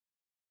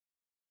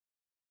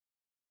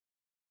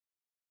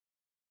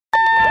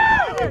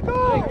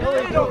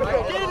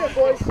it,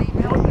 boys.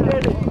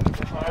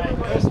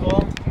 First of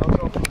all,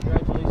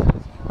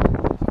 congratulations.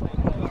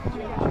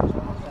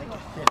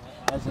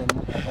 As an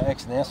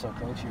ex-Nassau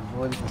coach, you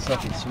avoided the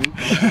second sweep.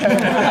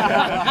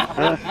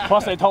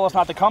 Plus, they told us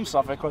not to come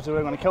Suffolk because they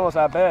were going to kill us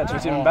that bad, so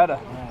it's even better.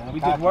 We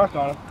did work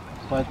on it.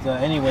 But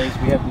anyways,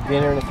 we have the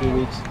dinner in a few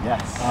weeks.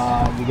 Yes.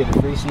 We get a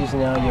free season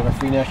now. You have a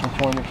free national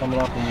tournament coming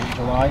up in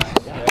July.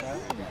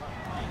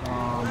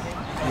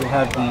 We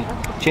have the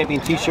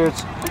champion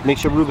T-shirts. Make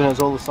sure Ruben has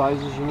all the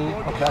sizes you need.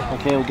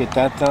 Okay, we'll get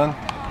that done.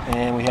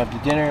 And we have the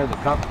dinner, the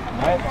cup.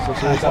 All right, so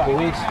see you in a couple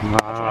of weeks.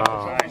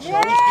 All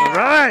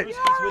right.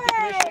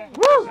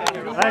 Woo!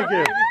 Thank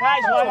you.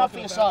 Guys, line up for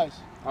your size.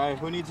 All right,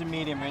 who needs a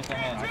medium? Raise their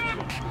hand.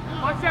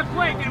 Watch that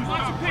plate. Get him.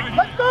 Watch the pick.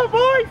 Let's go,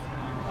 boys.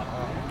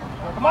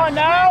 Come on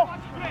now.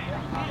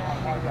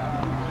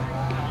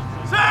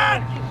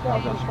 Set.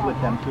 I'll go split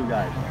them two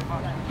guys.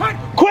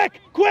 Quick!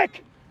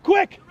 Quick!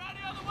 Quick!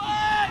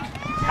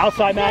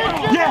 Outside,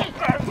 Matt. Yeah!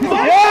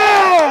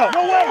 Yeah!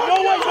 No way! No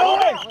way! No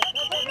way!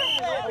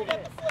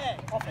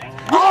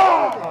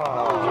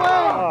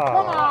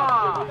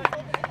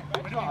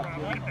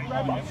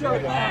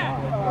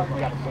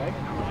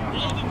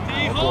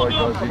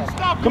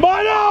 Come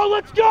on now!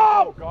 Let's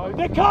go!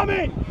 They're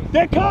coming!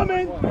 They're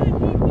coming!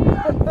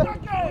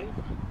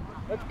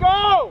 Let's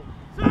go!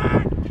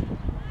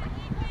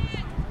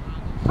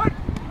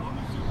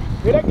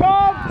 Here they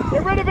come!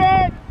 Get rid of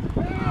it!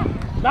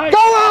 Nice! Go,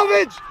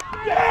 Alvage!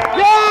 Yeah!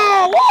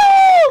 Yeah! Woo!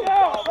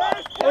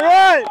 All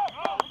right!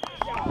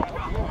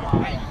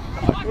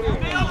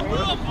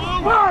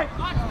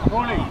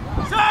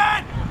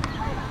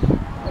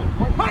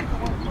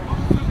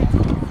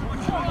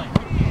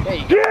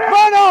 Yeah!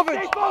 Run,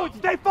 Alvage! Stay forward!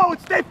 Stay forward!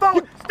 Stay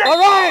forward! Stay All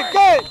right,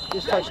 good!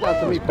 This touchdown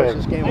to me puts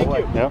this game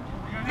away. Yep.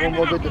 One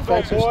more good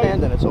defensive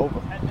stand and it's over.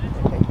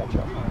 They can't catch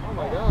up.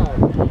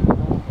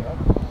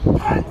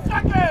 10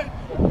 seconds!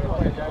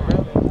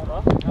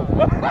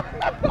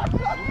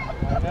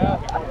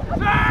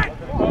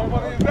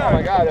 Oh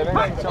my God,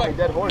 everything's so many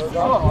dead horses. So!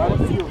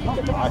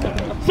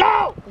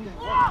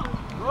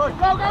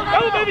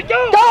 Go, baby,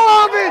 go! Go,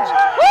 Alvage!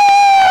 Woo!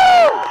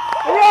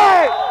 All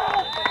right!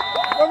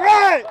 All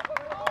right!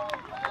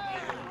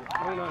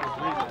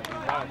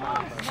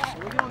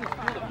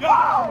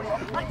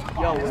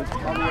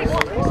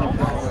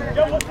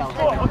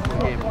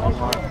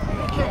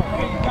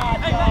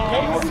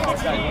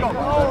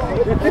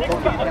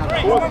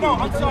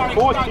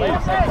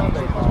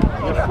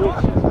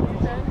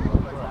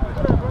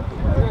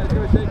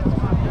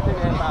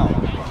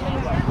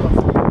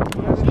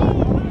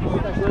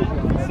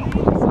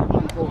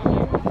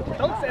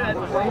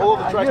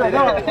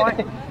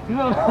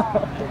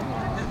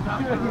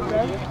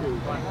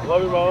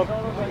 Love you, Mom.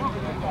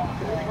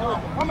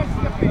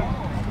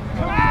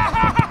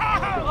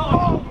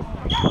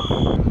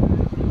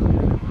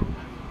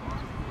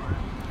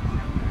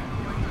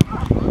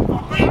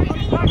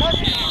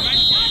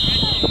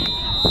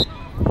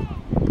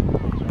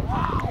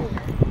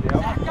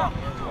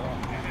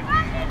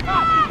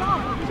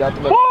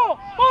 Ball!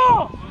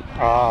 Ball!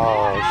 Oh.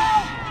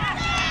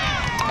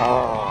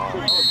 Oh.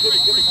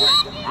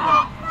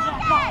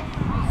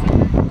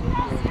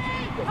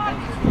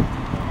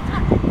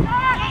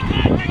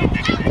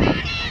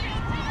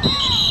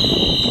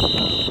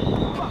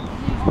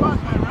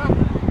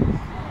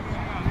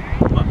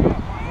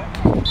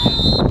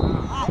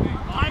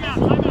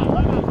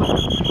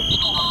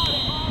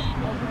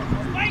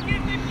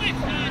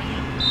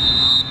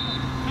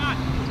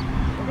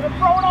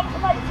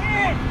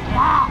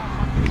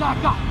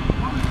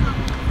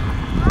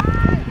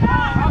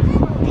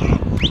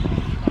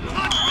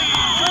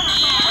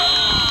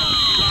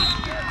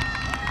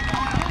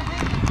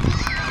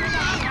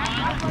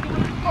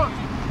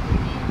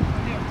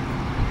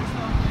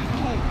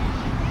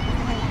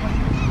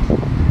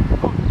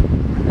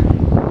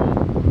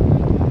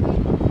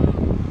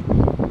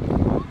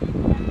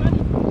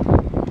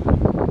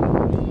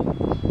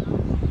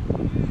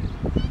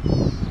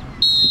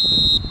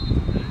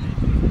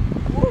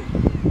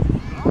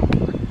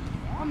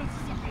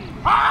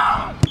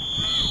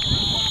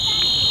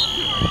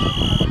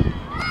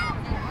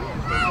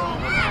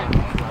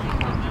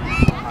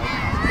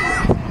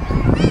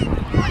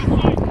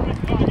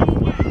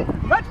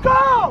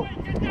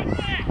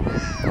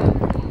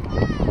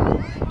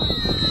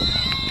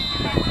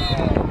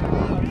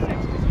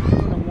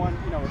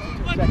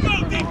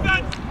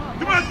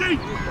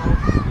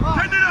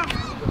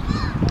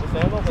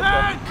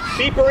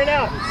 Deeper and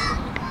out.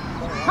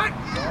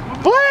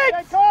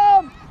 Blitz!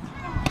 Come!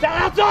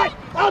 Outside!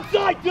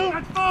 Outside, dude!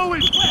 That's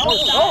forward! No,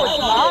 it's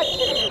not.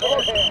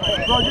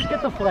 Bro, just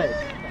get the flag.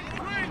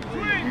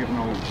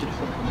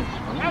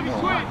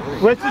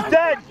 Blitz is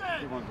dead!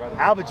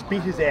 Alvage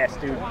beat his ass,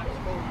 dude.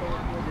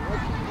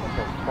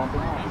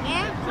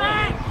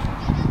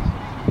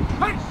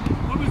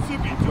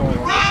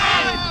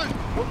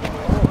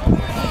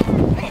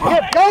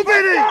 Go,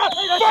 Vinny!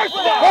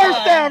 First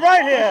down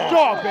right here! Let's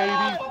go,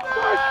 baby!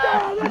 First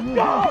down, let's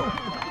go!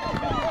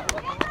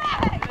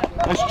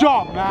 Let's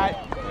jump, Matt.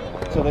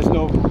 So there's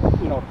no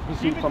you know,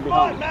 proceed from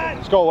behind.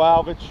 Let's go,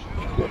 Alvich.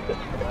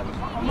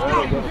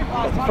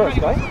 That's the first,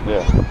 right?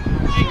 Yeah.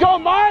 Go,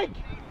 Mike!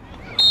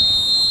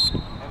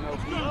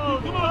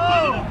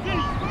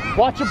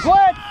 Watch your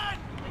blitz!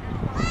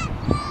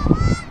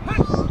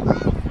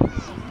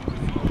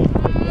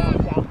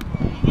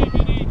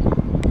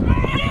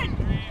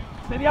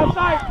 To the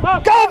outside.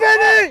 Up. Go,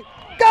 Vinny!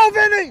 Go,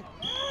 Vinny!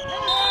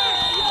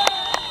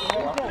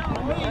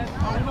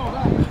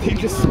 He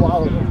just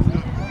swallowed it.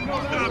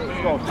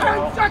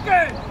 10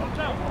 seconds.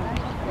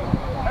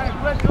 Hey,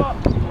 blitz up.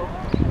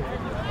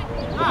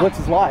 The blitz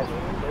is live,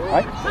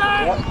 right?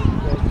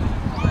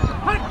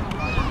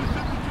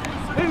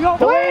 Here you go.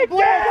 Blitz!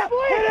 Blitz. Yeah!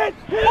 Blitz. Hit it!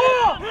 Hit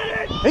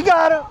it. He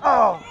got it.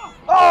 Oh.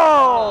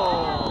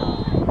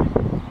 Oh.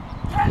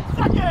 10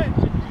 seconds.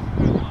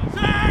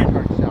 Set.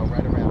 Now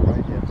right around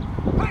right here.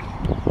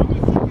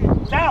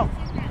 Down.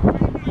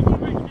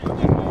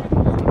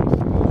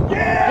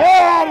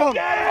 Yeah, Adam. Go.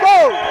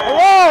 All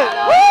right.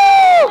 Woo!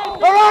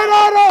 All right,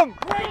 Adam.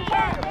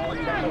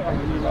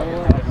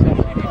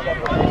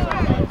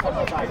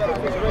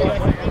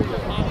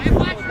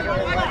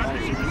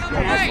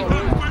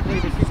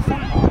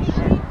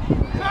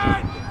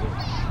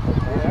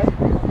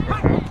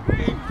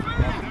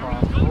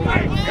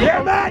 Yeah,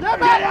 man!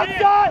 Get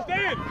outside!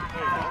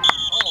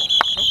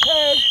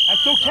 Okay,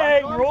 that's okay.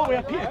 We're all the way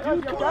up here.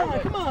 Dude,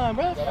 come on,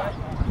 bro.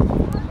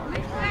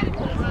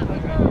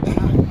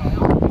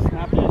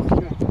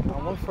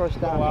 One first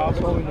down,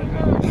 that's all we need.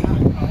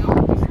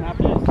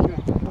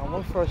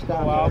 One first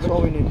down, that's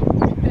all we need. Go,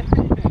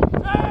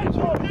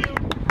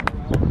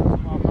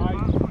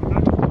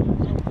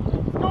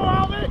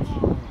 Alvich!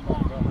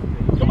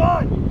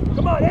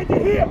 Come on, end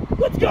it here.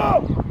 Let's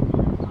go!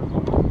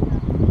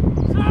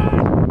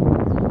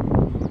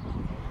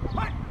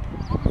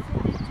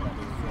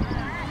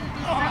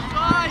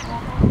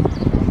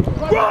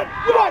 Run!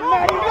 Come on,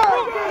 Matty!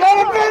 Get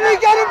him, Vinny.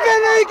 Get him,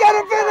 Vinny. Get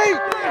him, Vinny.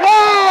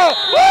 Yeah.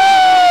 Woo!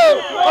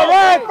 All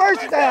right,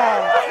 first down.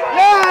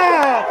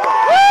 Yeah.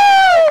 Woo!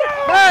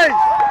 Nice.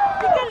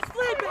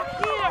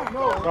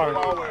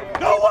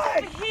 No way!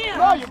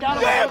 No, you got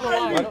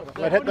it.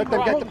 Let them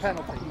get the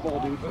penalty. Ball,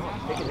 dude.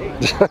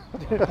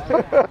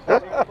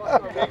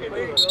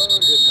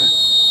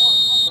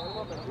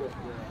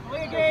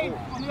 Play a game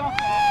on the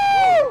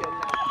offense.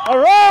 All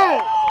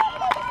right.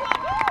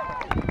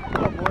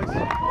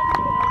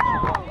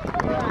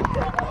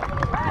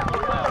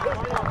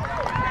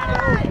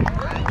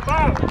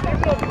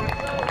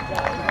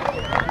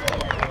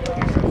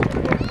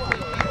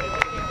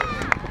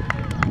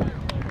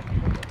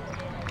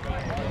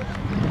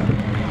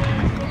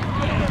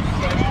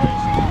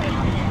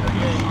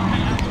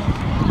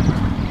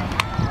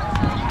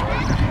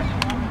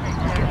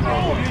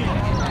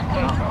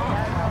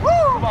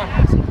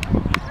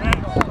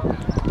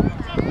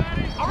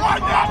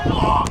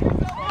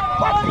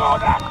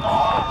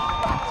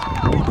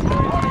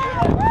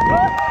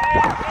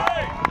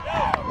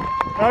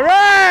 All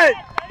right.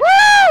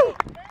 Woo!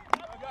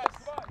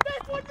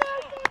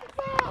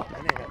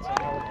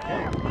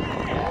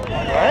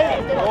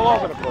 All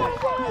over the place.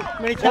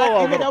 He made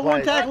that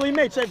one tackle he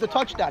made, saved the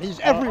touchdown. He's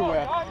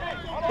everywhere.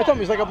 I told him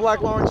he's like a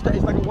black Lawrence Taylor.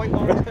 He's like a white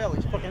Lawrence Taylor.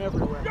 He's fucking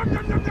everywhere.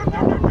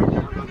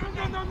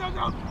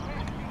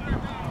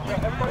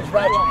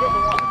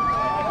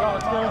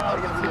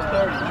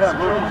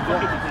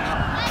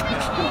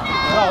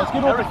 Let's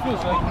get over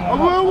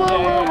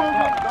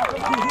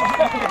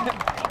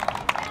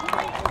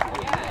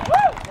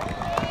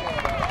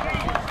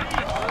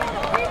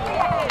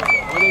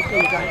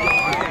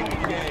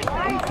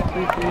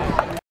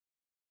the